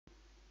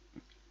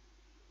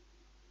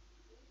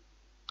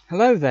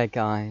Hello there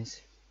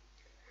guys,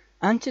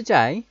 and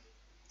today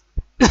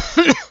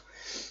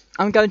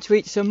I'm going to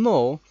eat some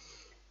more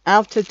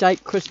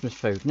out-of-date Christmas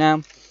food.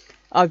 Now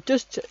I'm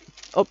just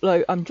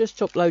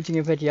uploading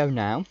a video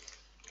now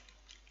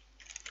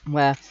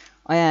where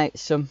I ate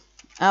some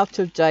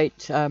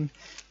out-of-date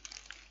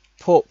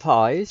pork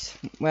pies,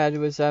 where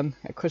there was a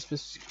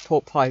Christmas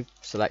pork pie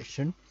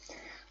selection,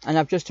 and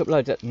I've just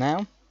uploaded it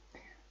now.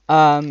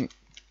 I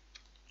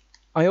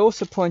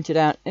also pointed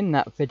out in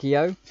that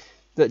video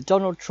that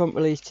Donald Trump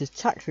released his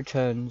tax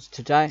returns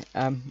today.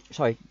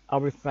 Sorry,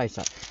 I'll rephrase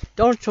that.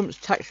 Donald Trump's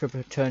tax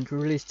returns were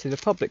released to the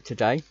public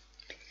today,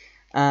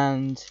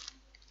 and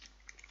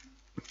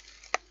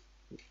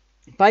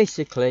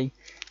basically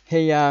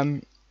he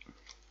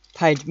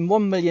paid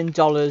 $1 million in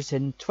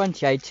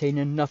 2018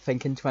 and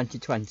nothing in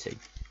 2020.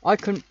 I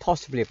couldn't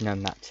possibly have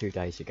known that 2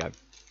 days ago,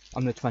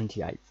 on the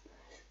 28th.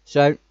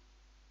 So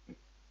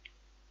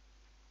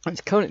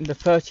it's currently the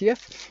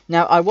 30th.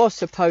 Now I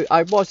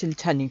was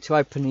intending to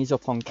open these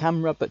up on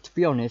camera, but to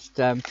be honest,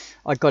 I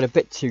got a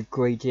bit too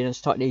greedy and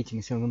started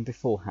eating some of them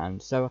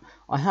beforehand. So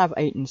I have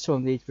eaten some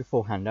of these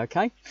beforehand.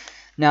 Okay.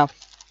 Now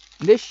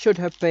this should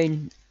have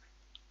been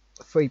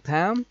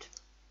 £3.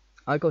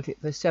 I got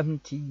it for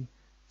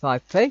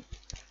 75p,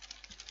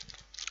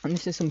 and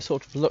this is some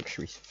sort of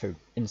luxury food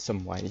in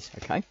some ways.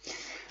 Okay,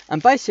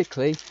 and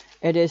basically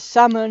it is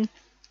smoked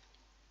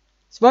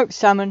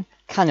salmon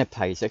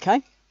canapes.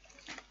 Okay.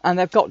 And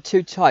they've got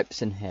two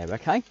types in here,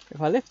 okay? If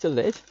I lift the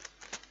lid,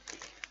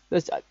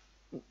 there's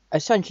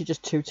essentially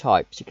just two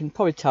types. You can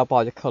probably tell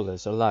by the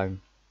colours alone.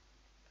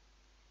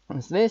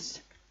 There's this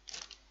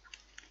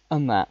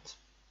and that.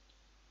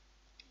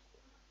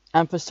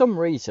 And for some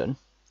reason,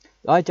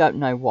 I don't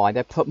know why,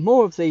 they put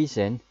more of these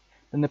in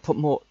than they put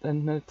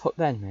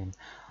them in.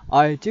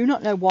 I do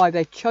not know why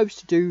they chose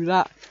to do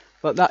that,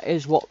 but that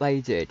is what they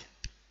did.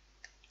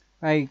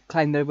 They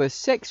claimed there were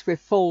 6 with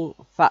full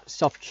fat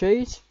soft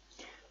cheese,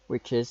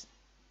 which is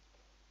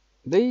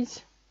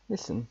these,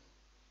 listen,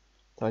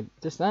 so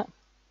just that,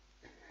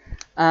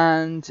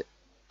 and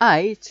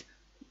 8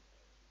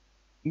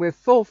 with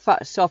full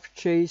fat soft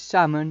cheese,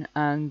 salmon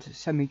and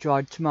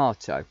semi-dried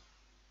tomato.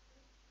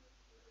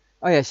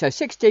 Oh yeah, so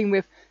 16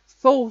 with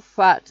full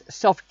fat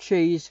soft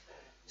cheese,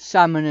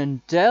 salmon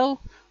and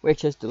dill,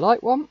 which is the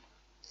light one,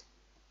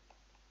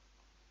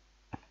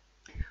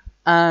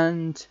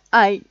 and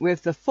 8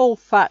 with the full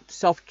fat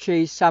soft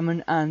cheese,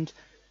 salmon and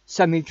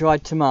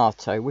semi-dried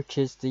tomato, which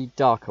is the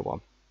darker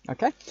one.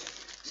 Okay,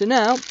 so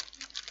now,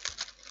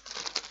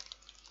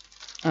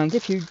 and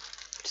if you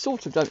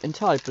sort of don't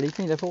entirely believe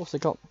me, they've also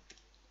got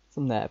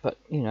some there, but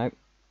you know,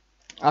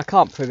 I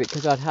can't prove it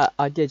because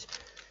I did,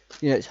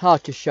 you know, it's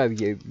hard to show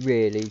you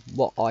really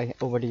what I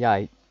already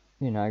ate,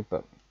 you know,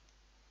 but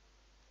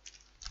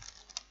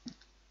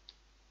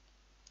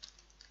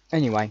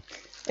anyway,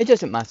 it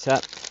doesn't matter.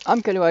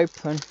 I'm going to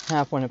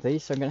have one of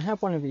these, so I'm going to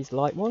have one of these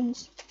light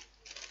ones.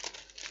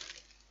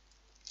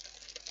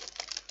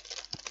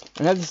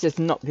 I know this is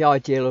not the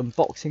ideal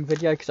unboxing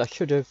video because I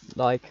should have,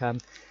 like,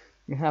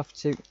 you have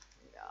to,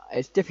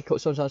 it's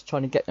difficult sometimes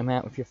trying to get them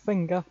out with your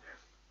finger.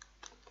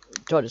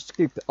 Trying to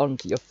scoop it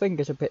onto your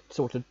finger is a bit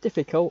sort of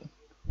difficult.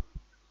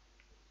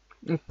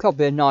 There's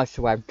probably a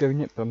nicer way of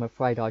doing it, but I'm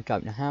afraid I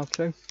don't know how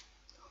to.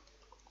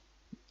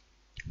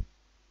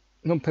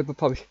 Some people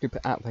probably scoop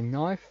it out with a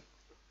knife.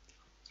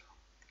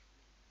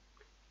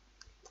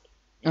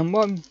 And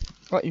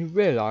what you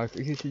realise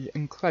is this is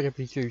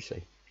incredibly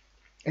juicy.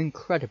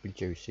 Incredibly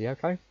juicy,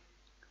 okay?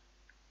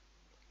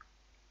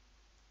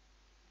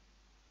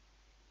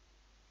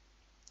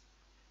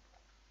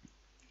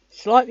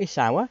 Slightly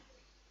sour,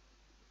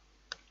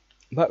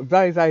 but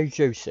very, very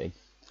juicy,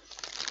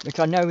 which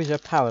I know is a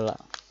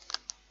paradox,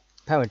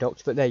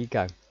 but there you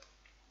go.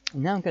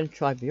 And now I'm going to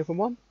try the other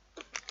one,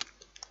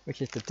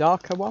 which is the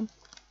darker one.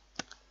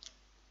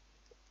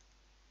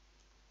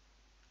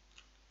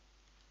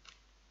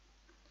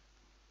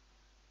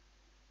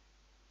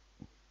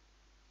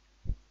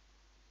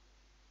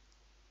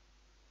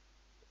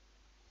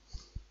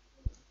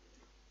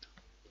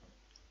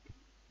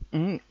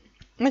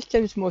 This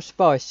seems more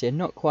spicy and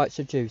not quite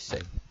so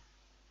juicy.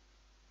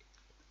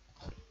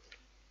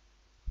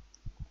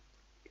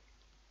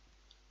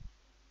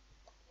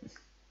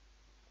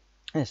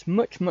 It's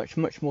much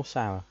more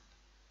sour.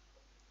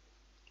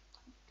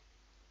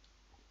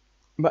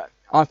 But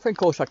I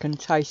think also I can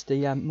taste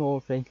the more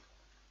of the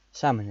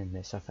salmon in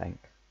this, I think.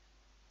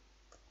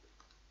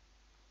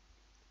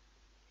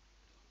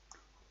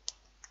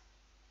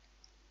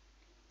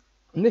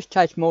 And this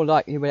tastes more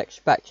like you would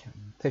expect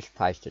fish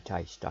paste to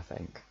taste, I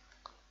think.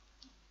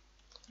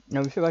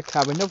 Now we should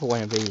have another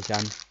one of these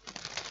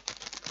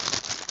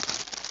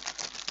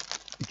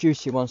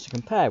juicy ones to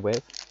compare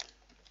with.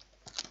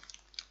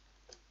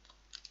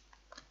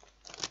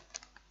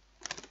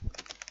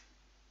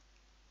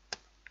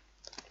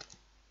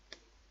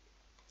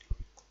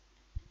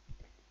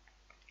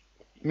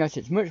 Yes,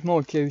 it's much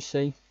more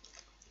juicy,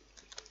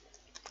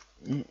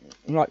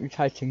 like you're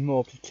tasting more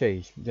of the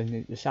cheese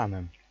than the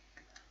salmon.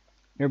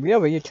 Now the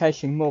other, you're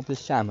tasting more of the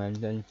salmon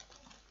than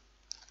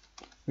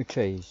with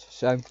cheese.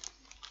 So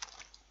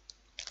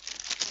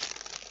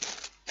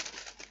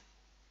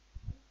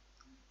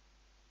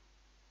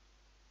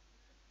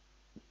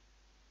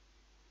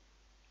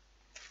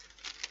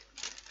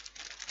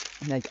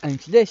and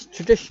this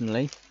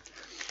traditionally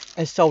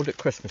is sold at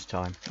Christmas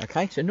time.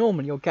 Okay, so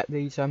normally you'll get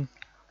these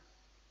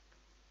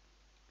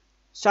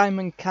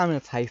salmon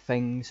canape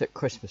things at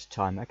Christmas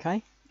time.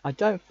 Okay, I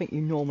don't think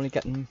you normally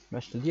get them the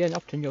rest of the year. And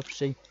often you'll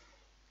see,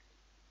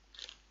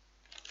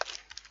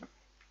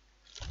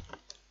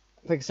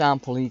 for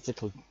example, these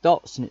little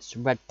dots, and it's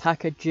red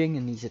packaging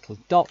and these little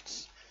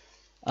dots,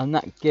 and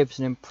that gives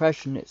an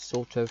impression it's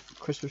sort of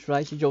Christmas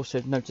related. You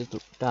also notice,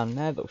 look down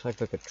there, looks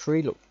like a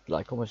tree, looks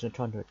like almost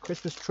trying to do a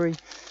Christmas tree.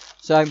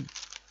 So,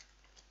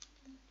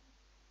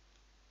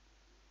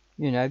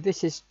 you know,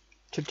 this is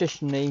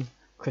traditionally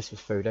Christmas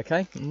food,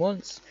 okay? And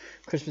once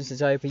Christmas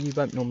is over, you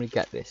won't normally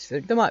get this.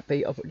 There might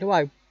be,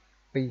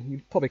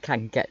 you probably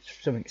can get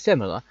something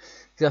similar,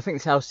 because I think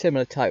they sell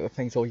similar type of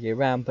things all year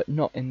round, but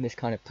not in this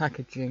kind of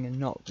packaging and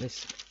not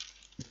this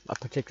a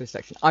particular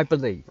section. I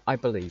believe,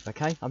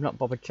 okay? I've not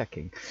bothered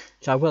checking,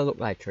 so I will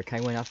look later,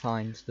 okay, when I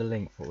find the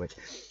link for it.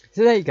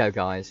 So there you go,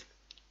 guys.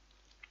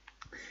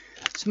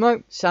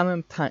 Smoked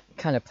salmon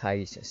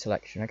canapes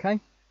selection,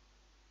 okay?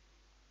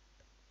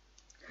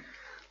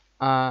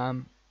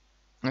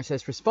 It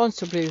says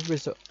responsibly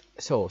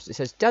sourced. It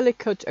says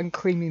delicate and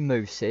creamy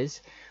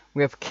mousses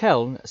with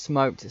kiln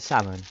smoked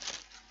salmon.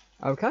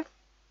 Okay?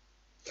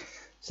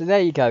 So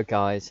there you go,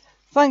 guys.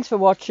 Thanks for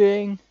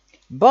watching.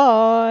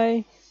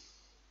 Bye!